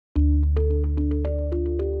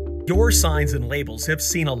Your signs and labels have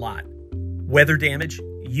seen a lot. Weather damage,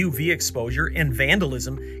 UV exposure, and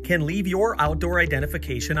vandalism can leave your outdoor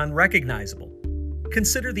identification unrecognizable.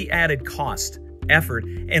 Consider the added cost, effort,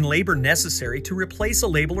 and labor necessary to replace a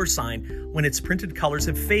label or sign when its printed colors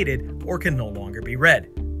have faded or can no longer be read.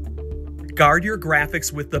 Guard your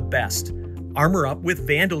graphics with the best. Armor up with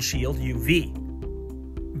Vandlshield UV.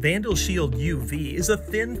 Vandlshield UV is a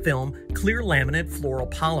thin film, clear laminate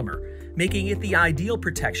fluoropolymer, making it the ideal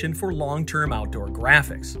protection for long-term outdoor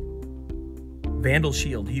graphics.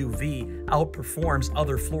 Vandlshield UV outperforms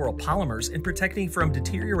other fluoropolymers in protecting from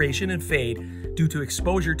deterioration and fade due to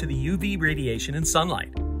exposure to the UV radiation and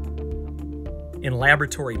sunlight. In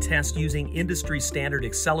laboratory tests using industry-standard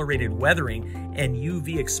accelerated weathering and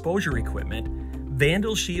UV exposure equipment,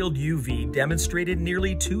 Vandlshield UV demonstrated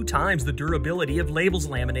nearly 2 times the durability of labels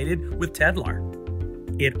laminated with Kevlar.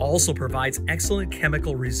 It also provides excellent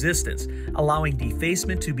chemical resistance, allowing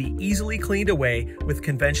defacement to be easily cleaned away with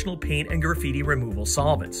conventional paint and graffiti removal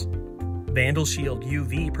solvents. Vandlshield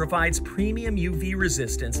UV provides premium UV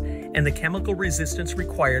resistance and the chemical resistance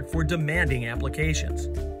required for demanding applications.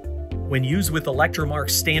 When used with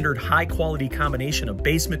Electromark's standard high-quality combination of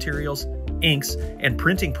base materials, inks, and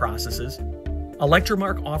printing processes,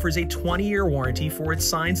 Electromark offers a 20-year warranty for its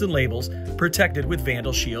signs and labels protected with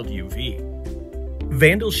Vandlshield UV.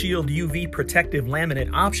 Vandlshield UV protective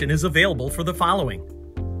laminate option is available for the following: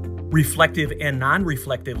 reflective and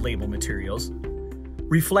non-reflective label materials,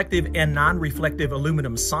 reflective and non-reflective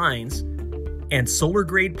aluminum signs, and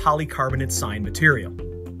solar-grade polycarbonate sign material.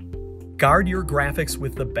 Guard your graphics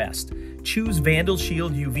with the best. Choose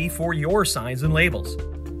Vandlshield UV for your signs and labels.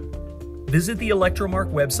 Visit the Electromark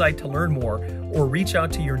website to learn more or reach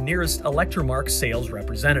out to your nearest Electromark sales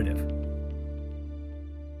representative.